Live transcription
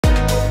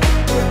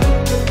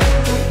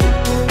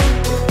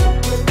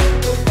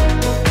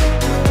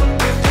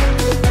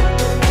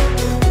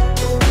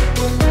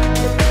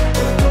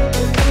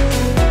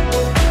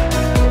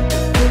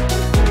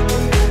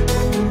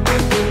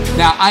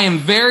I am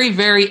very,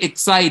 very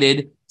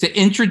excited to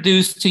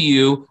introduce to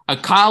you a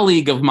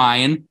colleague of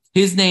mine.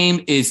 His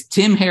name is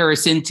Tim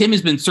Harrison. Tim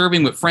has been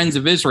serving with Friends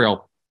of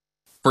Israel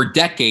for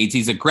decades.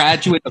 He's a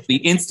graduate of the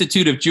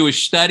Institute of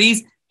Jewish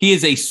Studies. He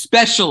is a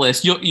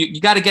specialist.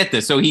 You got to get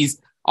this. So he's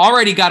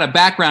already got a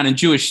background in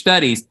Jewish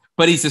studies,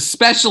 but he's a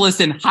specialist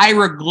in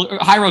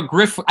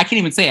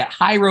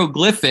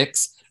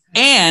hieroglyphics,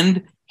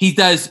 and he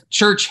does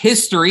church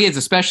history as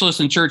a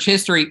specialist in church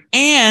history.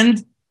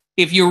 And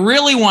if you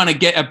really want to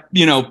get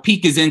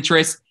pique his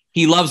interest,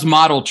 he loves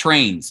model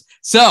trains.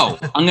 So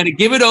I'm going to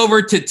give it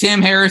over to Tim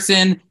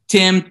Harrison.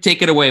 Tim,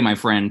 take it away, my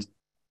friend.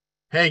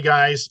 Hey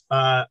guys,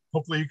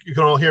 hopefully you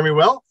can all hear me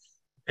well.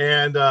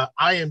 And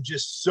I am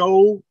just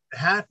so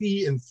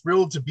happy and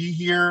thrilled to be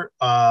here.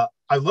 I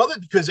love it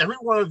because every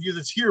one of you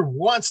that's here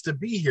wants to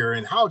be here.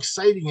 And how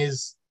exciting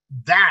is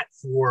that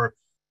for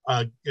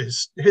a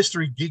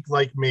history geek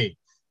like me?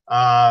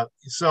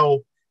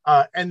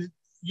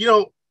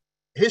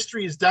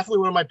 History is definitely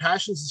one of my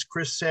passions, as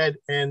Chris said.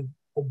 And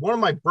one of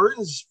my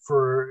burdens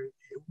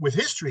with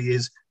history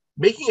is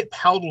making it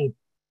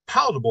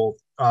palatable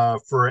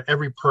for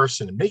every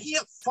person and making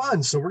it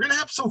fun. So we're going to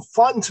have some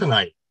fun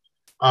tonight.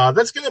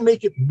 That's going to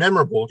make it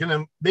memorable, going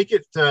to make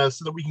it so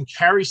that we can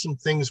carry some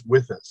things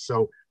with us.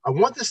 So I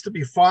want this to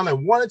be fun. I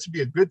want it to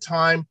be a good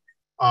time.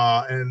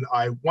 And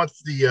I want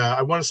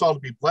us all to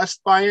be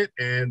blessed by it.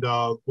 And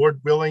Lord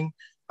willing,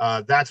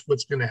 that's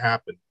what's going to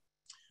happen.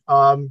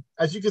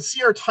 As you can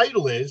see, our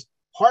title is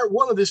part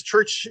one of this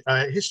church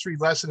history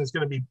lesson is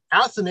going to be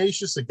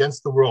Athanasius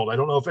against the world. I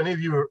don't know if any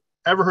of you have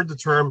ever heard the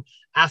term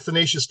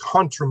Athanasius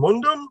contra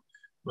mundum,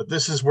 but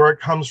this is where it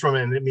comes from,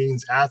 and it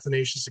means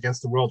Athanasius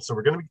against the world. So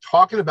we're going to be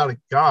talking about a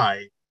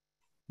guy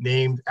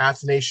named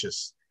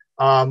Athanasius.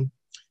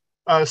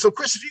 So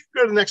Chris, if you could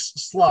go to the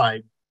next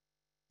slide.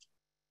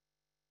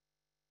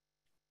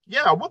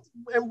 Yeah,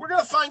 and we're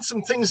going to find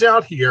some things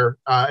out here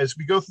as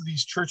we go through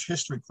these church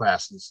history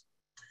classes.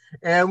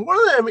 And one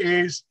of them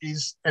is,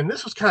 and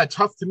this was kind of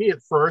tough to me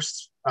at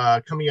first,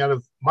 coming out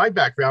of my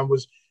background,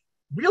 was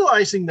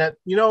realizing that,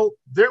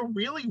 there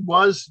really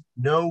was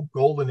no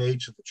golden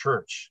age of the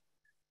church.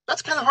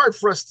 That's kind of hard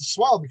for us to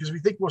swallow because we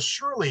think, well,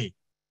 surely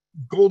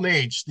golden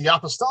age, the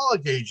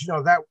apostolic age,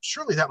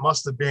 that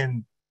must have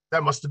been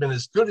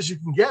as good as you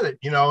can get it,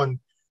 and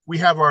we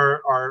have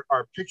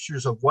our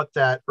pictures of what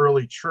that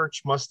early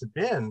church must have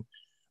been.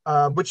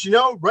 But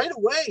right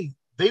away,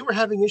 they were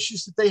having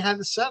issues that they had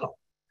to settle.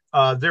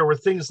 There were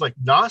things like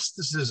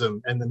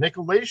Gnosticism and the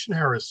Nicolaitans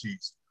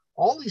heresies.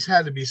 All these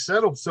had to be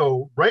settled.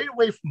 So right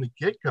away from the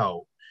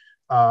get-go,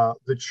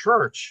 the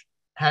church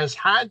has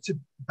had to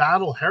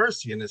battle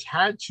heresy and has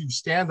had to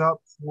stand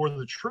up for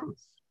the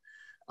truth.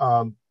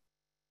 And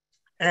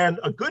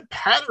a good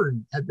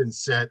pattern had been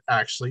set,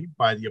 actually,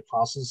 by the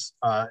apostles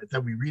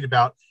that we read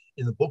about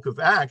in the book of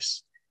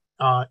Acts,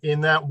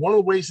 in that one of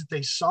the ways that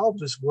they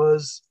solved this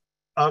was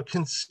a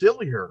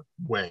conciliar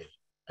way,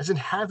 as in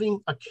having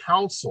a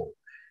council,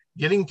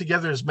 getting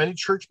together as many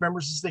church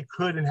members as they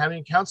could and having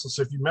a council.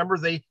 So if you remember,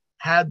 they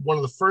had one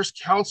of the first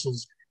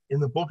councils in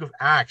the book of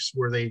Acts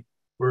where they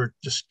were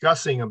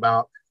discussing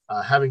about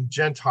having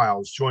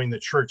Gentiles join the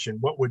church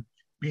and what would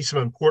be some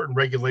important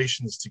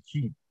regulations to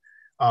keep.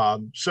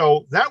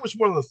 So that was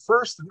one of the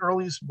first and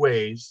earliest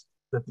ways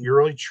that the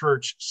early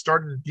church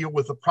started to deal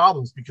with the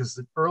problems, because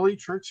the early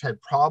church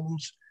had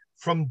problems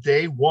from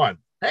day one.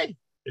 Hey,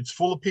 it's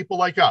full of people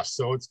like us,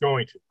 so it's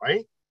going to,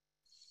 right?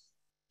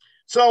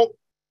 So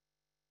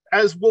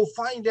as we'll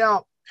find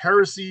out,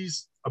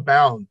 heresies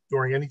abound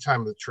during any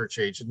time of the church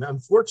age. And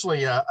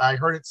unfortunately, I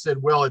heard it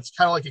said, well, it's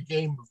kind of like a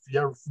game, if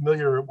you're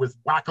familiar with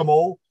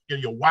whack-a-mole.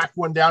 You whack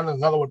one down and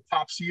another one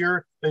pops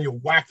here, then you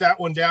whack that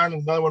one down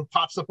and another one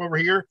pops up over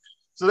here.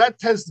 So that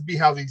tends to be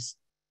how these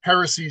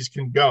heresies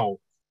can go.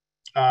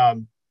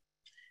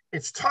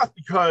 It's tough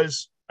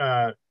because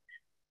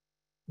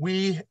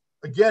we,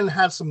 again,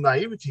 have some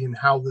naivety in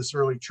how this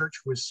early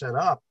church was set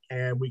up.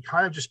 And we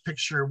kind of just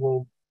picture,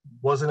 well,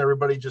 wasn't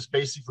everybody just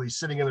basically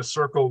sitting in a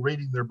circle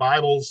reading their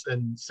Bibles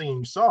and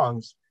singing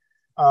songs?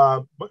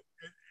 But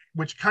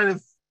which kind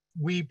of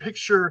we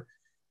picture,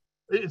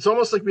 it's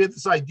almost like we had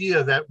this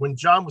idea that when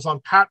John was on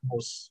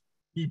Patmos,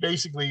 he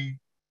basically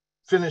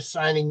finished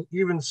signing,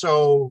 "Even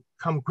so,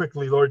 come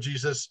quickly, Lord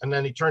Jesus." And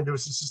then he turned to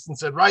his assistant and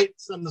said, "Right,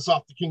 send this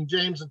off to King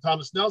James and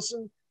Thomas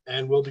Nelson,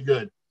 and we'll be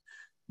good."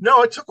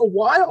 No, it took a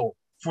while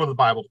for the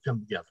Bible to come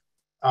together.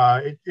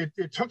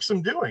 It took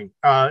some doing.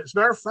 As a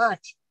matter of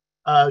fact,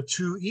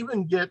 to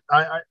even get,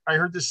 I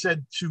heard this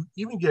said, to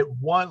even get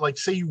one, like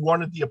say you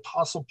wanted the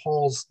Apostle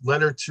Paul's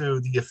letter to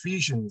the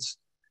Ephesians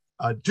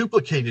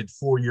duplicated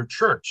for your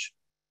church,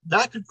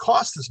 that could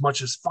cost as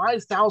much as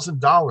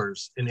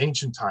 $5,000 in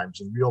ancient times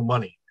in real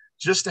money,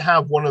 just to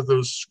have one of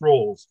those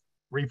scrolls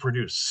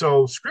reproduced.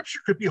 So scripture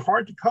could be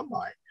hard to come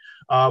by.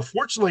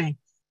 Fortunately,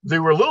 they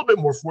were a little bit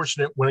more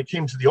fortunate when it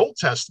came to the Old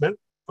Testament.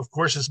 Of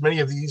course, as many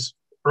of these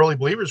early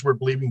believers were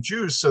believing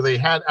Jews, so they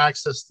had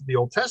access to the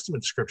Old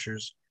Testament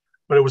scriptures,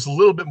 but it was a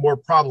little bit more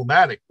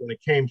problematic when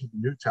it came to the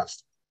New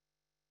Testament.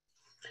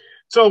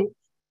 So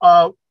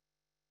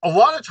a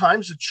lot of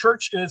times the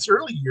church in its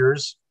early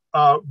years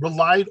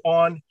relied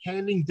on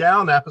handing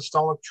down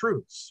apostolic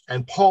truths.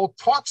 And Paul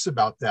talks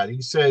about that.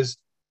 He says,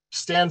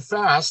 stand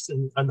fast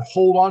and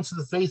hold on to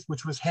the faith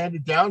which was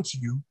handed down to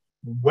you,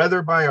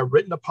 whether by a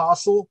written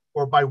apostle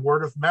or by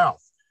word of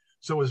mouth.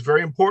 So it was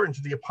very important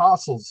to the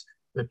apostles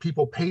that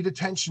people paid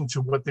attention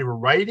to what they were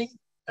writing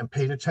and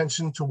paid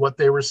attention to what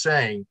they were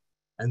saying.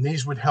 And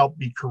these would help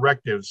be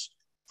correctives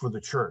for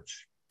the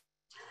church.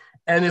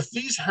 And if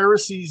these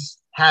heresies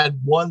had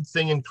one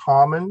thing in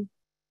common,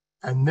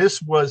 and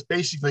this was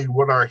basically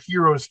what our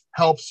heroes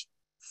helps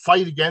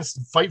fight against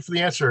and fight for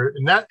the answer,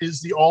 and that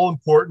is the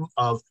all-important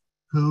of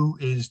who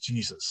is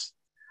Jesus.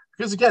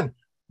 Because again,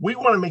 we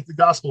want to make the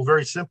gospel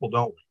very simple,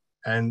 don't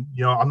we? And,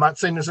 you know, I'm not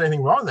saying there's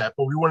anything wrong with that,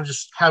 but we want to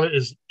just have it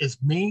as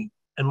me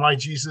and my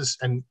Jesus,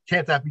 and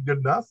can't that be good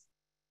enough?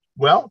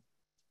 Well,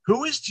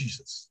 who is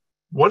Jesus?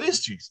 What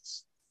is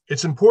Jesus?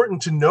 It's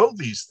important to know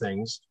these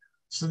things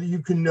so that you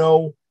can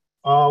know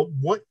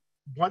what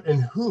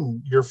and who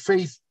your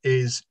faith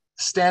is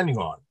standing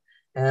on.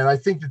 And I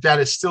think that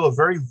is still a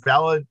very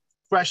valid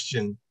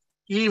question,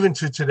 even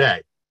to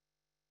today.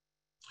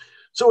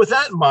 So with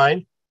that in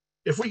mind,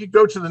 if we could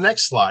go to the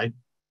next slide,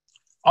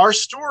 our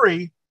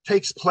story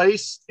takes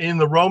place in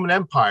the Roman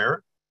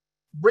Empire,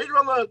 right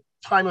around the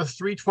time of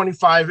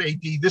 325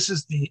 AD. This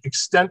is the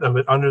extent of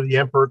it under the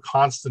Emperor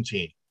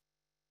Constantine.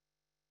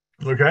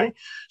 Okay,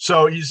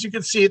 so as you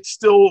can see, it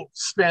still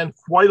spanned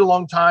quite a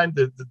long time.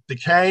 The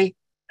decay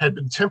had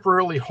been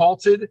temporarily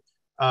halted.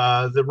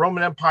 The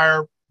Roman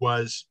Empire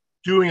was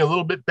doing a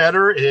little bit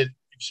better. It had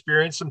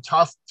experienced some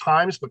tough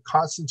times, but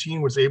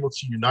Constantine was able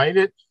to unite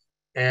it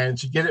and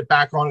to get it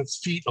back on its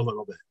feet a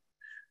little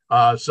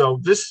bit. So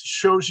this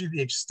shows you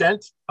the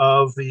extent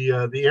of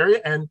the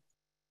area. And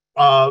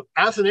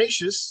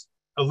Athanasius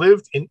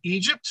lived in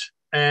Egypt,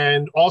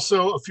 and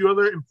also a few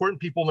other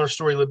important people in our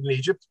story lived in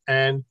Egypt.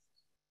 And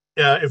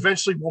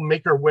eventually we'll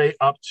make our way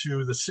up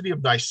to the city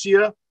of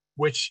Nicaea,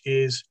 which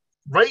is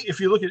right, if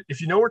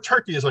you know where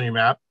Turkey is on your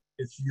map,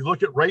 if you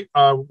look at right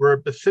where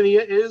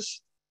Bithynia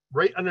is,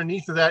 right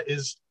underneath of that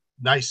is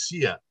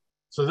Nicaea.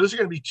 So those are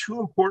going to be two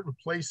important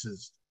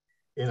places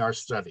in our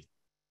study.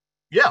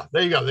 Yeah,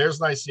 there you go.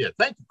 There's Nicaea.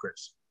 Thank you,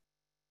 Chris.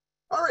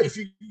 All right, if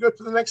you go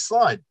to the next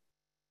slide.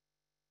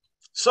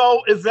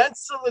 So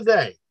events of the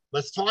day.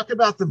 Let's talk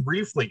about them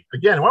briefly.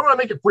 Again, I want to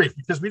make it brief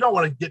because we don't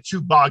want to get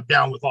too bogged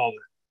down with all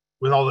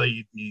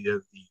the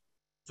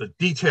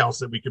details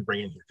that we can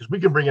bring in here, because we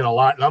can bring in a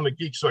lot, and I'm a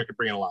geek, so I can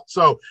bring in a lot.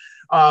 So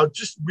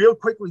just real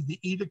quickly, the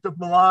Edict of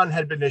Milan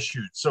had been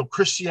issued. So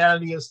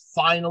Christianity is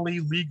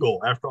finally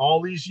legal. After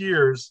all these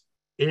years,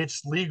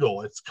 it's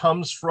legal. It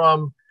comes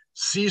from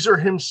Caesar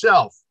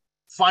himself.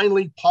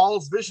 Finally,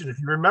 Paul's vision. If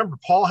you remember,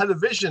 Paul had a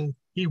vision.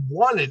 He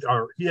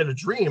had a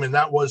dream, and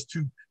that was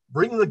to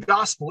bring the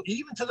gospel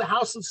even to the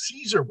house of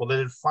Caesar. Well, that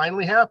had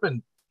finally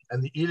happened,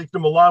 and the Edict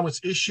of Milan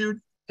was issued,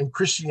 and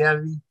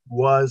Christianity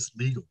was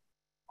legal.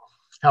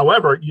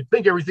 However, you'd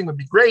think everything would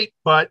be great,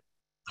 but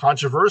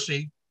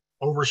controversy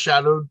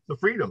overshadowed the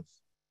freedoms.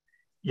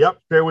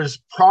 Yep, there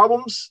was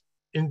problems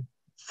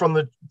from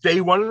the day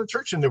one in the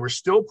church, and there were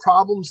still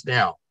problems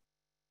now.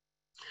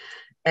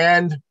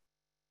 And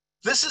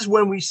this is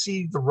when we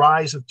see the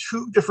rise of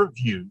two different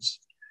views.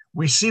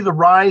 We see the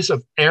rise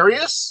of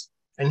Arius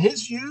and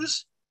his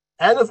views,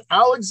 and of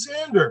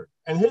Alexander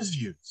and his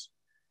views.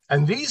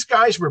 And these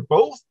guys were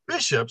both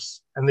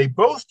bishops, and they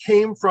both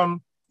came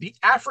from the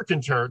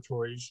African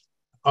territories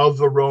of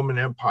the Roman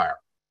Empire.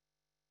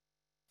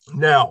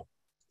 Now,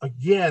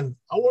 again,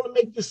 I want to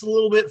make this a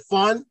little bit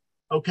fun,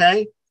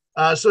 okay?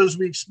 So as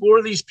we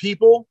explore these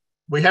people,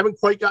 we haven't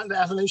quite gotten to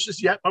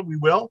Athanasius yet, but we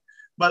will.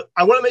 But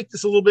I want to make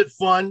this a little bit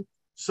fun.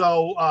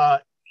 So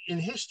in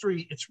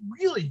history, it's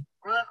really,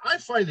 I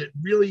find it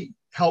really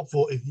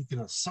helpful if you can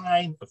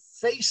assign a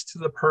face to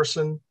the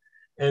person,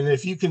 and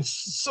if you can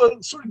sort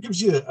of gives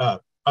you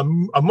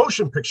a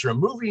motion picture, a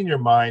movie in your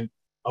mind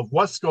of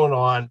what's going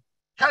on,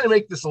 kind of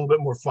make this a little bit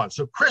more fun.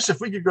 So Chris,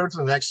 if we could go to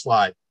the next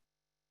slide.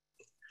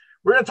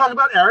 We're going to talk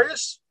about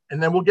Arius,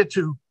 and then we'll get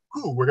to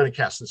who we're going to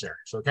cast as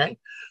Arius, okay?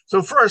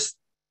 So first,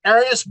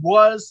 Arius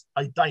was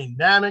a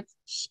dynamic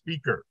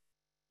speaker.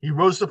 He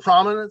rose to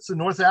prominence in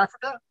North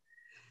Africa,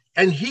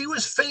 and he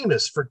was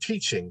famous for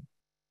teaching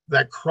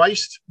that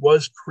Christ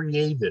was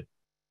created.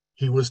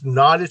 He was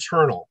not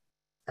eternal.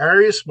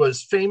 Arius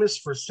was famous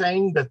for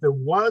saying that there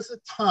was a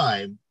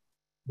time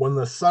when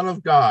the Son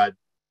of God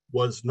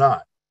was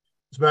not.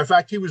 As a matter of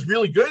fact, he was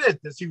really good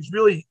at this. He was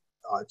really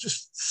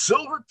just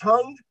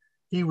silver-tongued.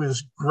 He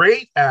was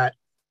great at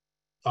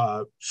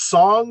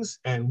songs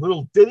and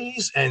little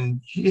ditties,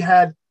 and he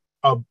had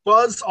a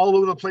buzz all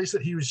over the place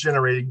that he was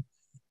generating.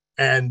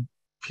 And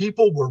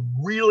people were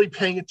really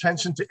paying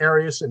attention to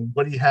Arius and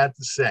what he had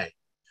to say.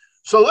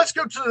 So let's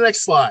go to the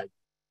next slide.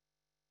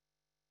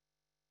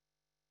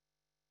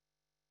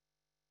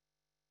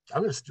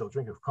 I'm going to still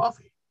drink a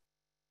coffee.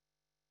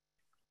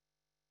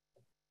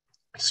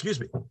 Excuse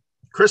me.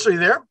 Chris, are you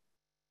there?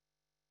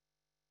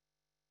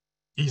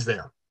 He's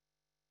there.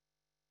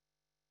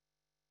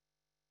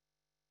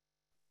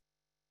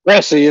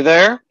 Chris, are you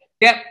there?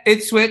 Yep,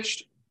 it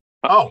switched.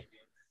 Oh,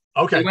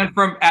 okay. It went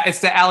from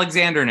it's to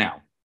Alexander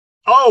now.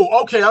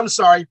 Oh, okay. I'm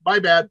sorry. My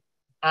bad.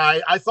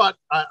 I thought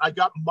I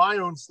got my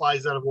own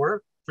slides out of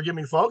order. Forgive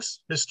me,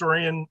 folks.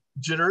 Historian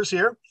jitters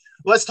here.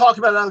 Let's talk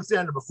about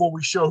Alexander before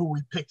we show who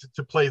we picked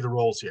to play the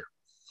roles here.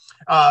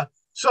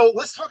 So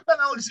let's talk about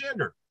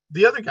Alexander,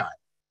 the other guy,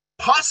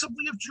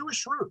 possibly of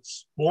Jewish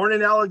roots, born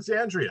in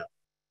Alexandria.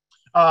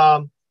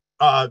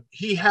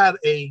 He had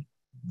a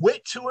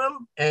wit to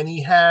him, and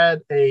he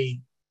had a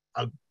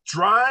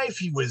drive.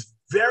 He was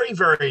very,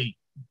 very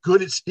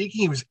good at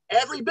speaking. He was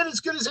every bit as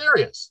good as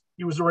Arius.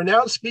 He was a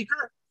renowned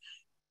speaker.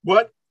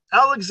 What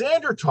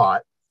Alexander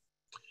taught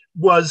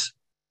was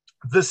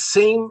the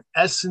same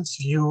essence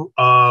view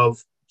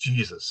of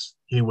Jesus.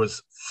 He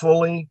was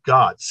fully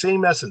God,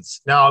 same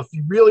essence. Now, if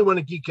you really want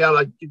to geek out,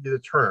 I can give you the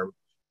term.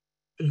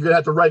 You're going to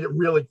have to write it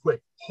really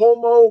quick.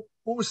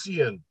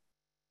 Homoousian.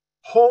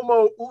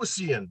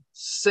 Homoousian,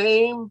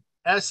 same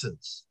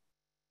essence.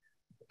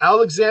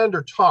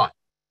 Alexander taught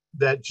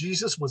that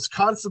Jesus was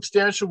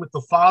consubstantial with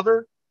the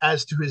Father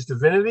as to his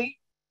divinity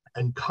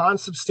and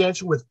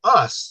consubstantial with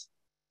us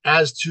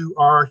as to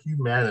our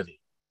humanity.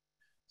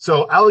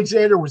 So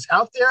Alexander was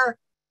out there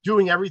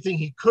doing everything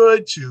he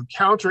could to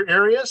counter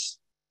Arius,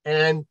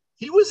 and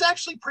he was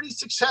actually pretty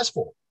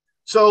successful.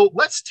 So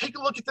let's take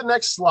a look at the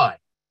next slide.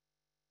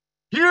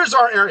 Here's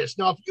our Arius.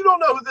 Now, if you don't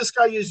know who this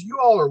guy is, you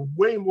all are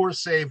way more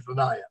saved than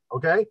I am,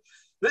 okay?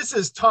 This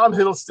is Tom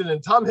Hiddleston,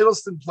 and Tom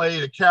Hiddleston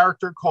played a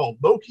character called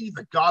Loki,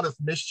 the god of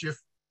mischief,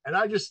 and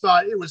I just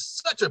thought it was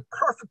such a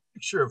perfect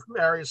picture of who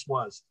Arius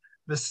was.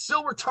 The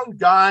silver-tongued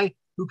guy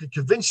who could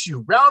convince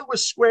you round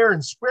was square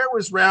and square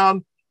was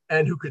round,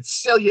 and who could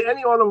sell you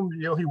any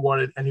automobile he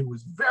wanted, and he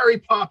was very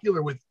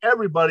popular with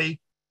everybody,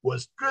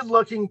 was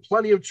good-looking,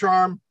 plenty of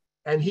charm,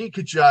 and he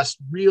could just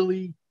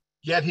really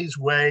get his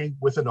way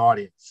with an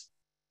audience.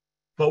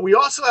 But we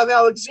also have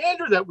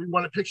Alexander that we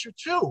want to picture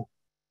too.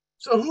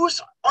 So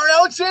who's our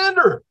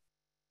Alexander?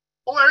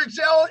 Well,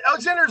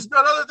 Alexander is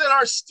none other than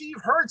our Steve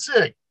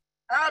Herzig.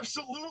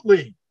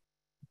 Absolutely.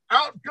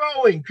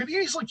 Outgoing, could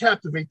easily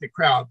captivate the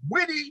crowd,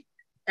 witty,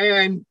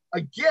 and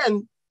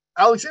again,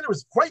 Alexander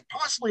was quite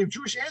possibly of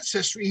Jewish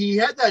ancestry. He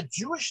had that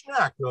Jewish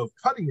knack of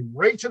cutting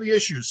right to the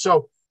issues.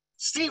 So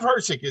Steve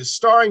Herzig is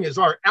starring as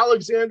our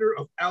Alexander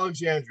of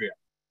Alexandria.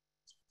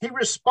 He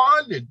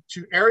responded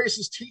to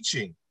Arius'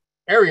 teaching,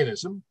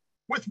 Arianism,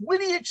 with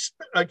witty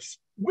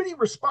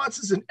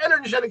responses and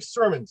energetic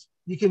sermons.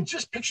 You can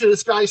just picture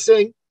this guy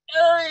saying,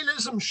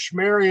 Arianism,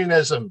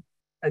 Schmarianism,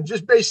 and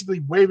just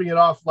basically waving it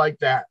off like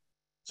that.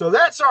 So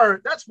that's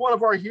one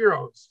of our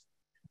heroes.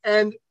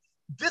 And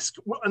this,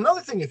 another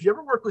thing, if you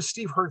ever work with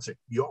Steve Herzig,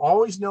 you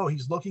always know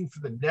he's looking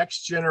for the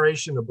next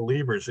generation of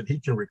believers that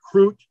he can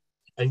recruit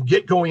and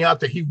get going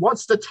out there. He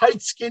wants the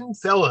tight-skinned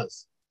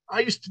fellas. I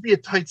used to be a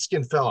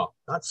tight-skinned fellow,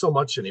 not so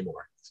much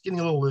anymore. It's getting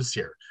a little loose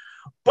here.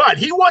 But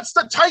he wants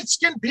the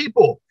tight-skinned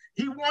people.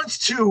 He wants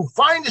to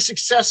find a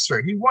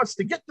successor. He wants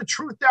to get the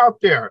truth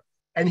out there.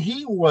 And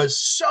he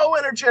was so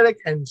energetic,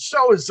 and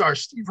so is our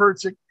Steve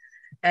Herzig.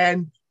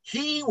 And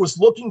he was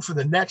looking for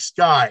the next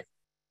guy.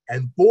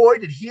 And boy,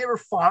 did he ever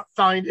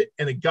find it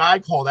in a guy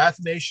called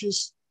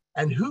Athanasius.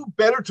 And who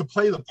better to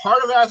play the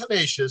part of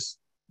Athanasius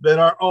than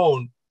our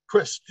own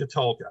Chris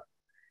Katulka?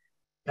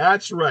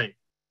 That's right.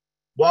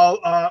 While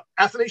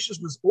Athanasius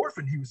was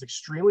orphaned, he was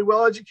extremely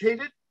well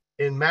educated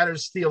in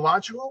matters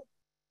theological.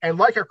 And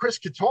like our Chris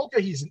Katulka,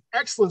 he's an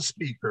excellent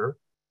speaker,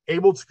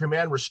 able to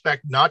command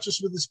respect not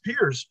just with his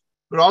peers,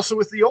 but also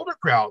with the older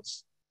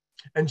crowds.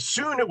 And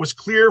soon it was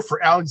clear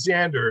for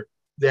Alexander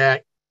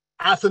that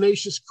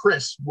Athanasius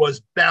Chris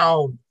was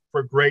bound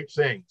for great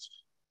things.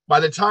 By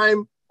the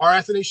time our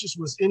Athanasius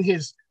was in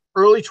his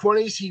early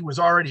 20s, he was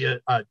already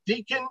a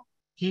deacon.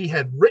 He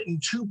had written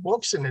 2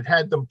 books and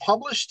had them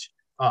published.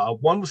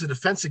 One was a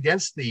defense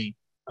against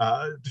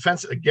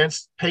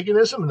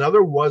paganism.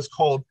 Another was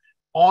called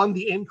On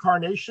the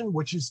Incarnation,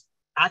 which is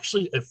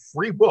actually a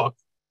free book.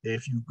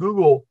 If you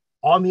Google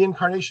On the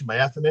Incarnation by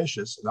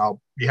Athanasius, and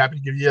I'll be happy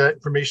to give you that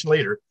information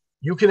later,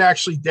 you can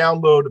actually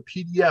download a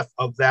PDF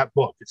of that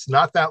book. It's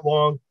not that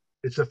long.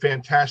 It's a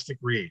fantastic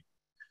read.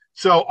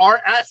 So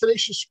our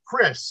Athanasius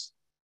Chris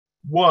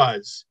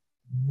was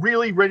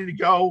really ready to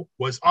go,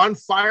 was on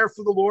fire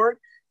for the Lord,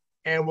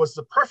 and was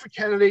the perfect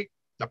candidate,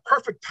 the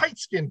perfect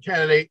tight-skinned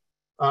candidate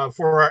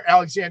for our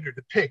Alexander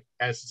to pick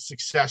as the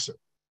successor.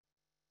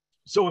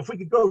 So if we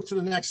could go to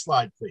the next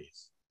slide,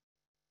 please.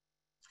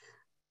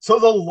 So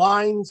the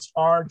lines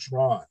are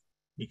drawn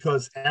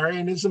because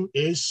Arianism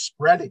is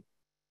spreading.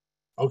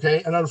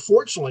 Okay, and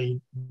unfortunately,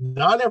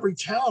 not every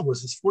town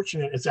was as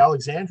fortunate as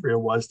Alexandria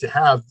was to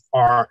have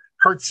our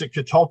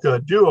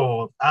Herzig-Katulka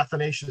duo of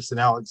Athanasius and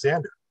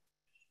Alexander.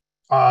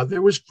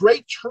 There was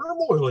great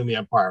turmoil in the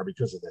empire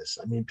because of this.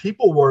 I mean,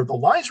 the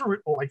lines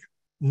were like,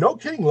 no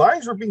kidding,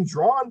 lines were being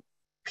drawn.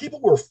 People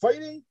were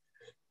fighting.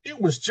 It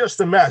was just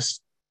a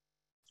mess.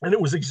 And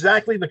it was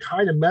exactly the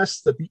kind of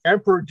mess that the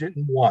emperor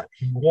didn't want.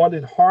 He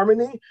wanted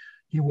harmony.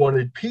 He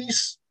wanted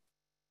peace.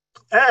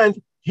 And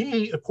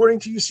he, according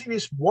to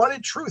Eusebius,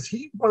 wanted truth.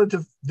 He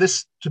wanted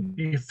this to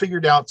be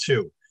figured out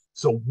too.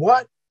 So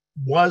what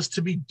was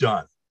to be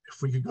done?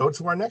 If we could go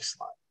to our next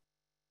slide.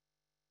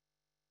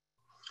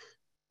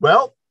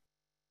 Well,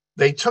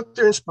 they took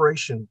their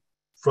inspiration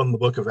from the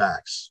book of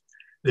Acts.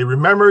 They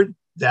remembered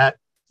that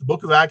the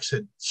book of Acts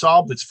had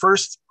solved its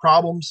first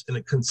problems in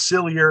a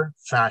conciliar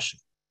fashion.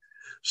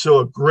 So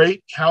a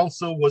great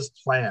council was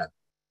planned.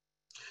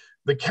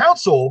 The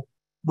council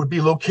would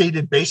be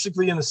located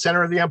basically in the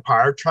center of the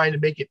empire, trying to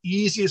make it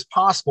easy as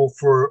possible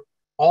for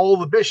all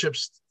the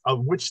bishops,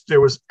 of which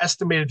there was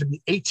estimated to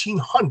be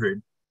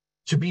 1,800,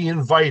 to be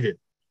invited.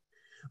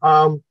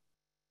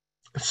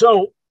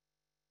 So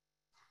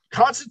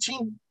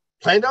Constantine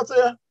planned out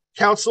the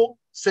council,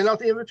 sent out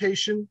the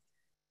invitation.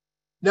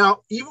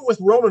 Now, even with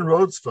Roman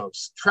roads,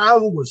 folks,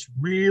 travel was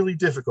really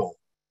difficult.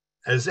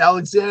 As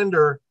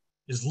Alexander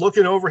is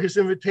looking over his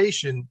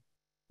invitation,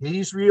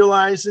 he's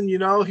realizing,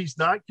 he's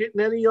not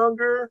getting any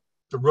younger.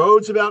 The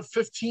road's about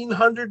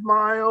 1,500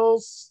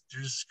 miles.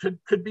 There's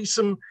could be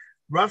some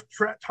rough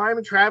time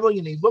in traveling.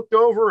 And he looked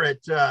over at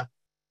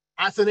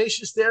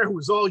Athanasius there, who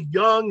was all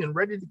young and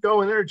ready to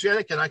go and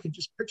energetic. And I can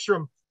just picture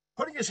him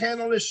putting his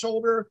hand on his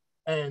shoulder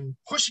and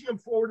pushing him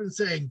forward and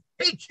saying,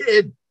 "Hey,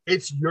 kid,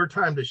 it's your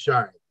time to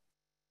shine."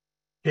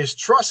 His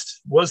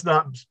trust was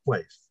not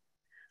misplaced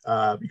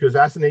because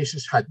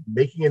Athanasius had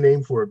making a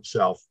name for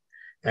himself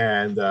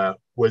and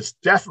was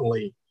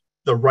definitely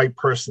the right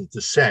person to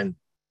send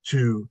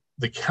to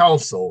the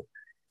council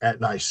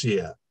at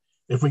Nicaea.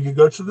 If we could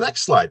go to the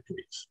next slide,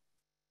 please.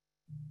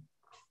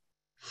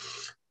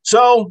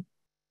 So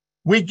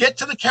we get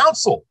to the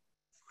council,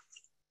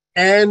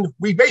 and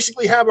we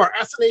basically have our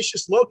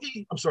Arius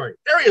Loki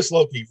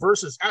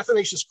versus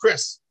Athanasius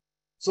Chris.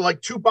 So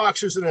like two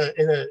boxers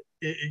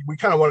we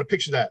kind of want to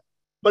picture that,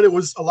 but it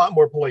was a lot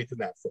more polite than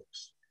that,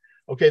 folks.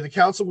 Okay, the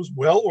council was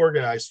well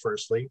organized,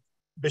 firstly.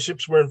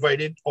 Bishops were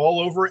invited all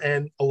over,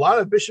 and a lot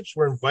of bishops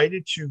were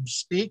invited to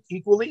speak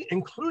equally,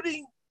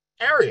 including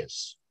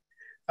Arius.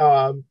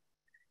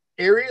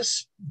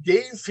 Arius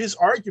gave his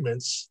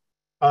arguments,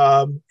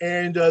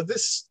 and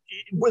this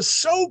was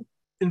so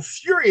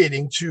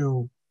infuriating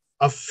to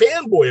a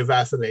fanboy of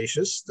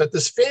Athanasius that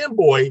this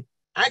fanboy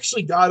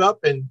actually got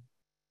up and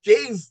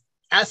gave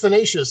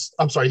Arius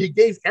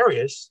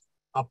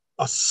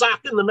a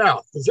sock in the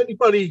mouth. Does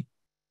anybody?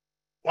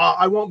 Well,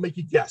 I won't make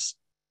you guess.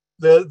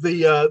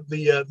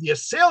 The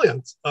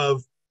assailant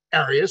of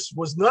Arius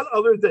was none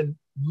other than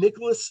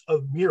Nicholas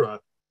of Myra,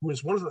 who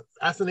is one of the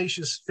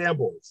Athanasius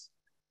fanboys.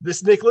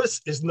 This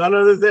Nicholas is none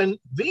other than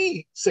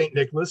the Saint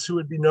Nicholas, who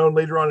would be known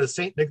later on as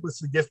Saint Nicholas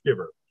the Gift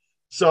Giver.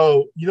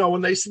 So,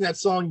 when they sing that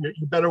song,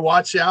 you better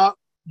watch out.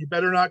 You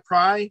better not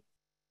cry.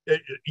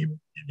 You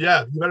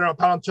better not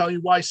pound. I'm telling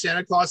you why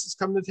Santa Claus is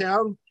coming to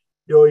town.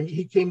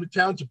 He came to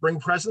town to bring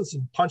presents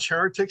and punch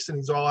heretics, and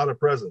he's all out of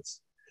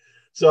presents.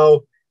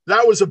 So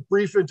that was a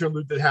brief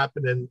interlude that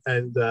happened,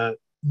 and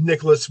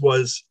Nicholas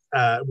was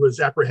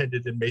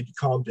apprehended and made to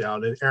calm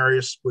down, and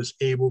Arius was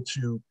able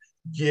to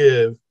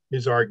give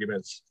his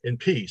arguments in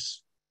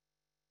peace.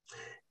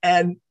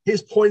 And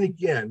his point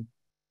again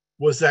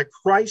was that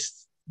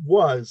Christ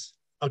was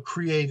a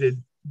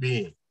created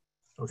being.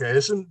 Okay,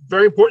 this is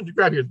very important to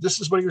grab here.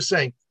 This is what he was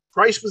saying.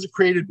 Christ was a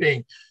created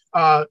being.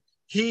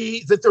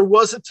 That there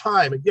was a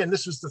time, again,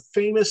 this was the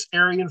famous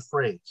Arian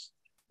phrase,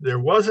 there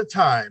was a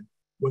time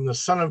when the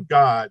Son of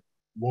God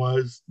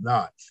was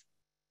not.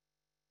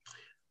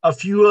 A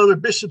few other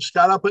bishops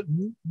got up, but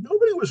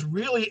nobody was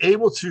really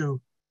able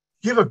to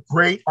give a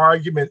great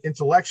argument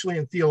intellectually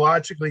and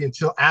theologically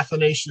until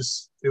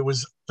Athanasius. It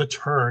was the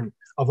turn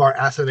of our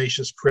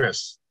Athanasius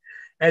Chris.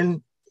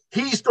 And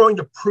he's going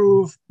to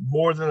prove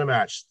more than a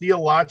match,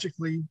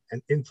 theologically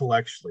and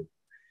intellectually.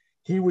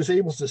 He was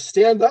able to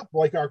stand up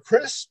like our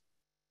Chris.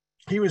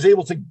 He was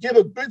able to give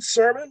a good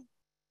sermon.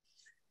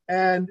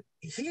 And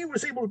he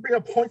was able to bring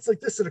up points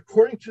like this, that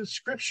according to the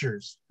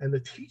scriptures and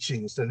the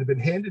teachings that have been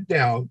handed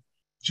down,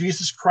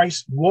 Jesus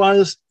Christ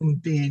was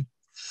indeed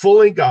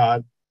fully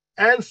God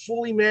and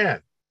fully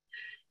man.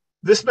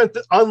 This meant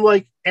that,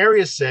 unlike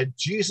Arius said,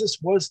 Jesus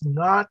was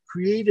not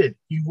created.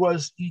 He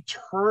was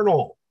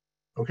eternal.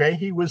 Okay,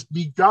 he was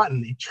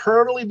begotten,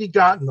 eternally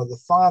begotten of the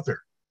Father.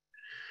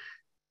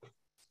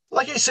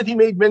 Like I said, he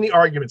made many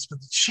arguments, but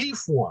the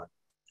chief one,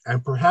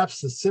 and perhaps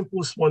the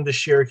simplest one to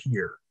share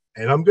here,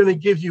 and I'm going to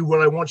give you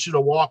what I want you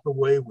to walk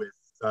away with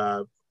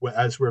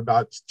as we're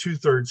about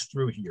 2/3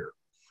 through here.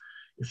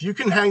 If you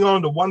can hang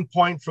on to one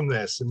point from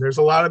this, and there's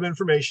a lot of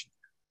information,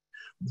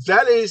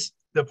 that is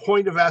the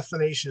point of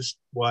Athanasius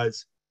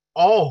was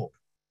all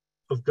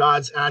of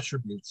God's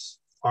attributes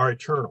are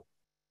eternal.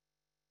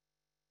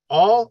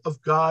 All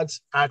of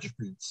God's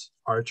attributes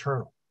are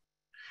eternal.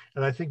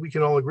 And I think we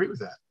can all agree with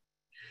that.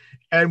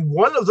 And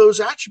one of those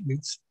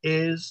attributes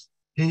is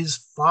his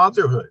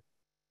fatherhood.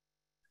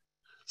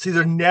 See,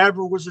 there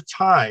never was a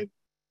time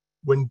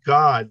when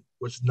God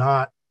was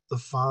not the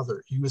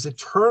Father. He was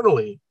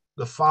eternally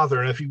the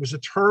Father. And if he was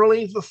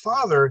eternally the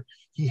Father,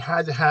 he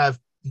had to have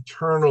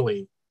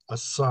eternally a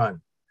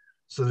Son.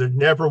 So there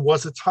never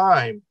was a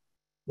time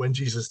when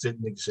Jesus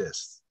didn't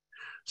exist.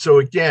 So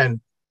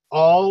again,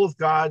 all of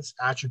God's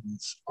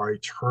attributes are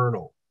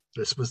eternal.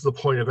 This was the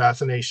point of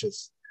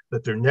Athanasius,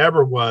 that there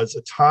never was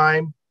a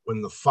time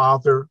when the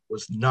Father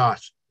was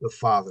not the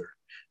Father.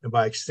 And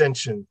by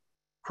extension,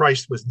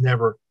 Christ was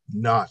never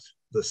not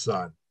the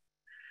Son.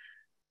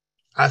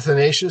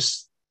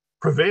 Athanasius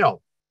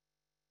prevailed.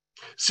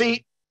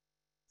 See,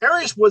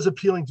 Arius was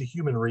appealing to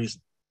human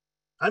reason.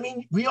 I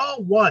mean, we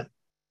all want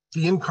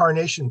the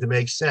incarnation to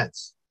make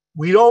sense.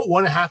 We don't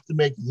want to have to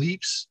make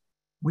leaps.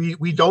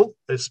 We don't,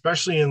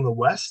 especially in the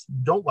West,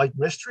 don't like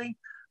mystery.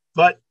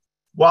 But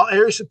while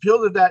Arius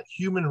appealed to that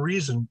human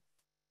reason,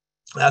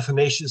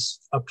 Athanasius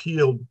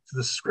appealed to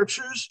the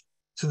scriptures,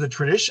 to the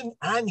tradition,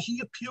 and he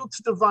appealed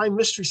to divine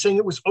mystery, saying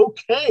it was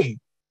okay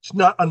to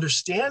not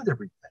understand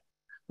everything,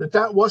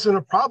 that wasn't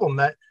a problem,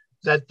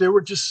 that there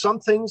were just some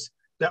things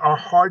that are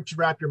hard to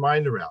wrap your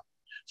mind around.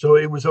 So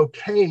it was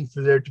okay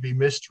for there to be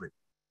mystery.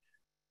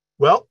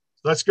 Well,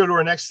 let's go to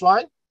our next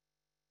slide.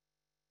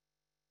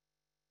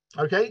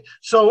 Okay,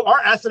 so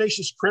our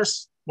Athanasius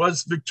Christ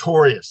was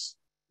victorious.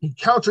 He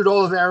countered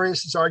all of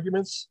Arius'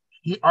 arguments.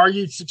 He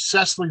argued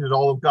successfully that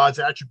all of God's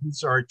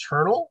attributes are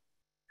eternal.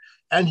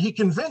 And he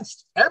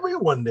convinced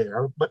everyone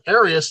there but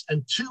Arius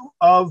and 2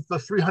 of the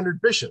 300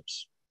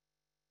 bishops.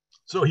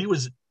 So he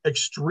was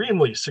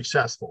extremely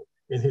successful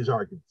in his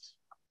arguments.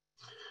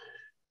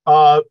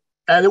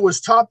 And it was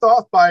topped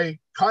off by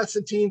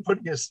Constantine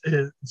putting his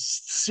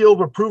seal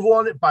of approval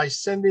on it by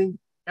sending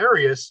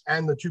Arius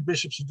and the 2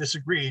 bishops who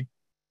disagreed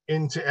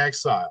into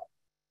exile.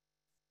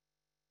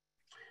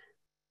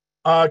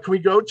 Can we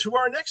go to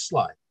our next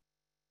slide?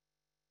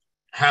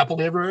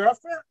 Happily ever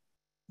after?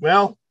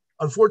 Well,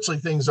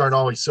 unfortunately, things aren't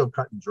always so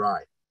cut and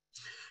dry.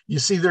 You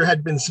see, there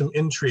had been some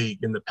intrigue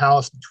in the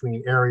palace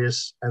between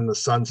Arius and the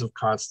sons of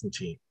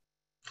Constantine.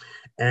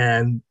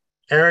 And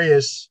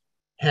Arius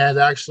had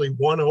actually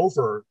won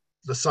over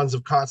the sons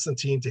of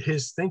Constantine to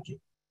his thinking.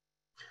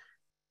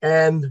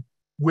 And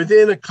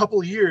within a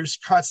couple of years,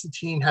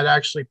 Constantine had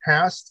actually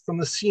passed from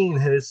the scene,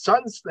 and his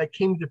sons that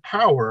came to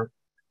power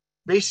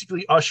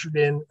basically ushered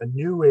in a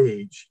new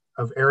age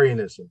of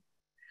Arianism,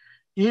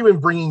 even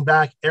bringing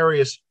back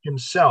Arius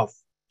himself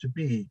to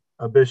be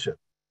a bishop.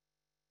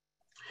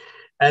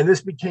 And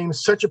this became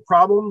such a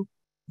problem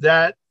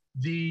that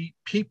the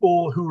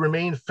people who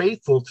remained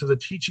faithful to the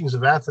teachings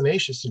of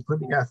Athanasius,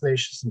 including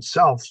Athanasius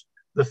himself,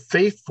 the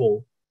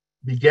faithful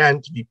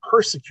began to be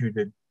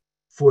persecuted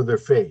for their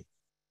faith.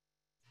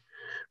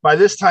 By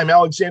this time,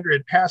 Alexander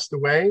had passed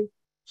away,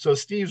 so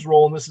Steve's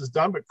role in this is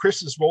done, but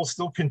Chris's role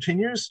still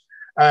continues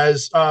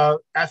as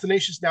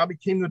Athanasius now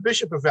became the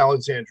bishop of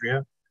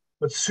Alexandria.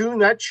 But soon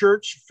that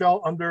church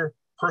fell under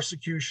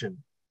persecution,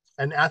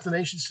 and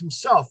Athanasius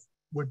himself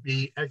would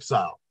be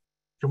exiled.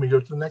 Can we go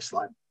to the next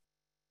slide?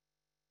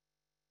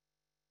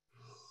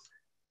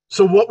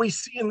 So what we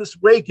see in this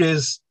wake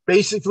is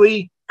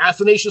basically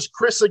Athanasius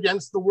Christ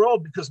against the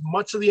world, because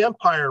much of the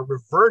empire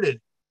reverted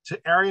to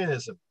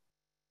Arianism.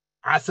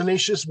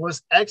 Athanasius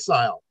was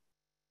exiled.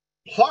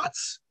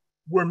 Plots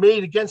were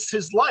made against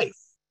his life.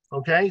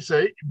 Okay, so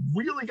it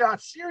really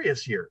got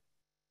serious here.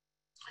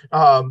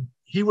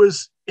 He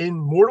was in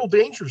mortal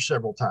danger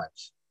several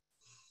times.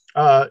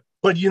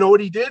 But you know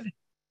what he did?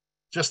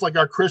 Just like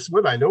our Chris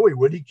would, I know he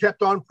would. He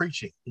kept on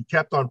preaching. He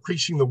kept on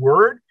preaching the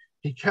word.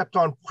 He kept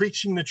on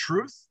preaching the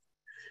truth.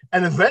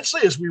 And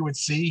eventually, as we would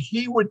see,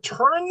 he would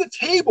turn the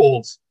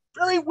tables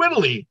very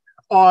wittily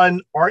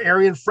on our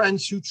Arian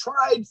friends who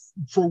tried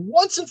for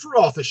once and for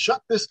all to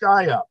shut this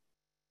guy up.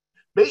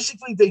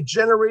 Basically, they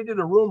generated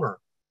a rumor,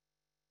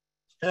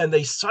 and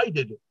they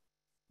cited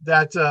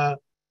that,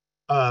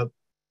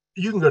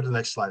 you can go to the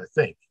next slide, I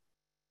think.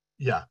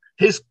 Yeah.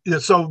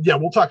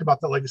 We'll talk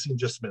about that legacy in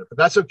just a minute, but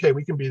that's okay.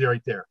 We can be there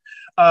right there.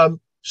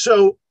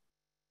 So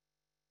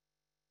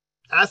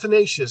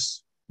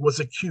Athanasius was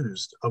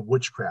accused of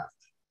witchcraft.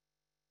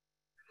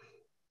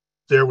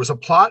 There was a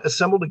plot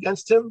assembled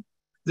against him.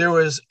 There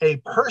was a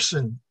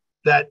person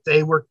that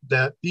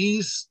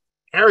these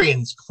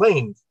Arians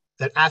claimed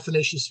that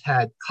Athanasius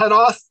had cut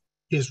off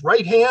his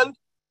right hand,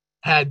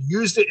 had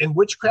used it in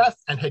witchcraft,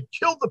 and had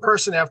killed the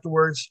person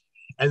afterwards,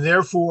 and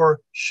therefore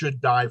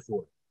should die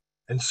for it.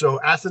 And so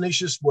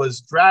Athanasius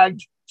was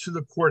dragged to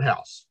the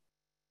courthouse.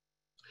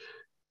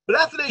 But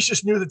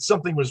Athanasius knew that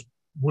something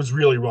was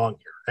really wrong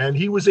here, and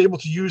he was able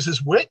to use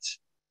his wit.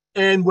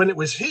 And when it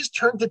was his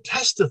turn to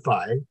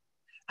testify,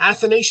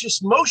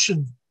 Athanasius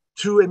motioned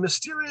to a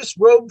mysterious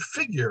robed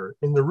figure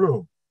in the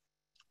room,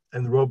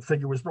 and the robed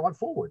figure was brought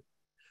forward.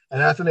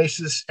 And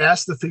Athanasius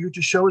asked the figure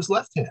to show his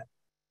left hand,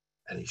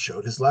 and he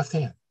showed his left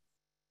hand.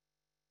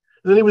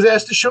 And then he was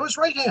asked to show his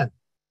right hand,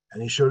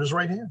 and he showed his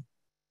right hand.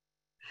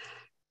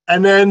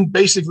 And then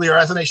basically our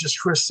Athanasius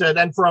Christ said,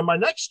 and for my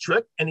next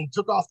trick, and he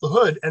took off the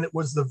hood, and it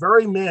was the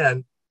very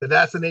man that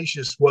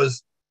Athanasius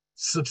was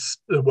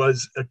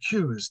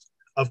accused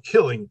of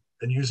killing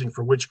and using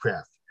for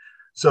witchcraft.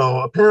 So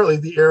apparently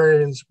the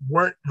Arians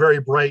weren't very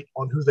bright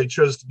on who they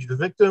chose to be the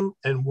victim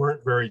and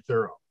weren't very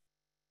thorough.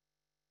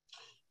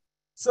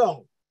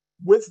 So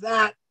with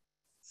that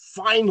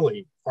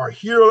finally, our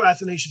hero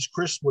Athanasius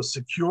Christ was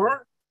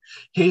secure.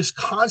 His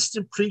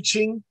constant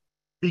preaching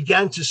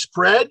began to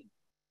spread.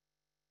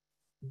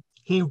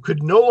 He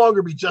could no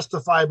longer be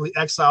justifiably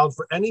exiled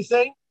for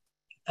anything.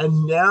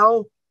 And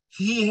now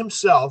he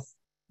himself,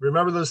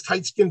 remember those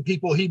tight-skinned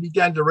people, he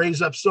began to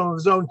raise up some of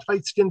his own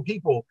tight-skinned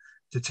people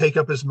to take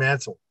up his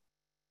mantle.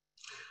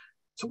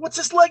 So what's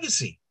his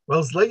legacy? Well,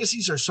 his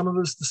legacies are some of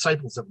those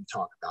disciples that we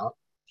talk about.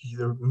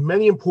 There are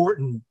many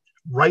important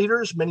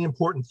writers, many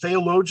important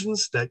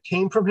theologians that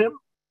came from him.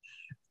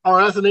 Our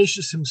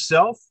Athanasius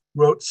himself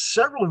wrote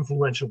several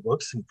influential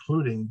books,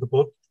 including the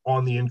book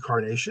on the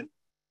Incarnation,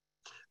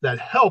 that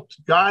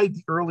helped guide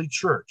the early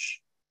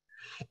church.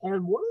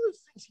 And one of the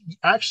things he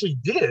actually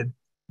did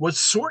was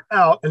sort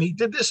out, and he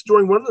did this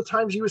during one of the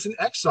times he was in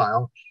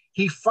exile,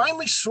 he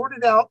finally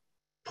sorted out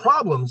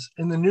problems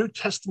in the New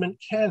Testament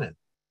canon.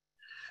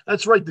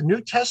 That's right, the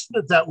New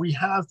Testament that we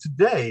have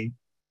today,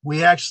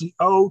 we actually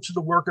owe to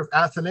the work of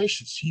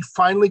Athanasius. He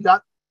finally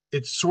got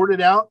it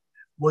sorted out,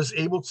 was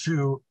able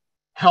to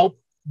help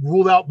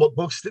rule out what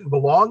books didn't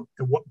belong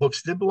and what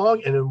books did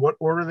belong and in what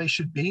order they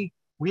should be.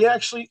 We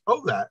actually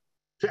owe that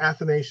to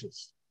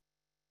Athanasius.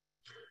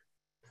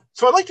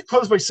 So I'd like to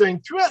close by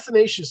saying through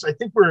Athanasius, I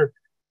think we're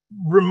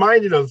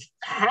reminded of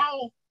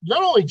how,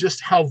 not only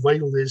just how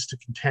vital it is to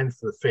contend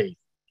for the faith,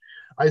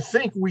 I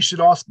think we should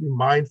also be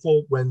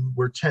mindful when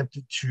we're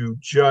tempted to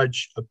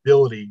judge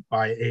ability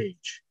by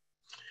age.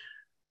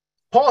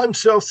 Paul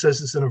himself says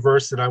this in a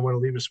verse that I want to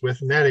leave us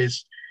with, and that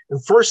is in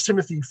 1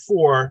 Timothy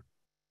 4,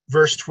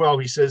 verse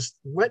 12, he says,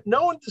 "Let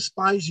no one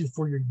despise you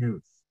for your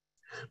youth,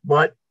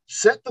 but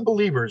set the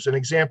believers an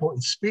example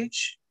in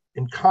speech,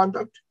 in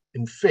conduct,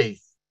 in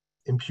faith,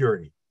 in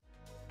purity."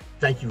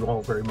 Thank you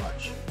all very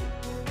much.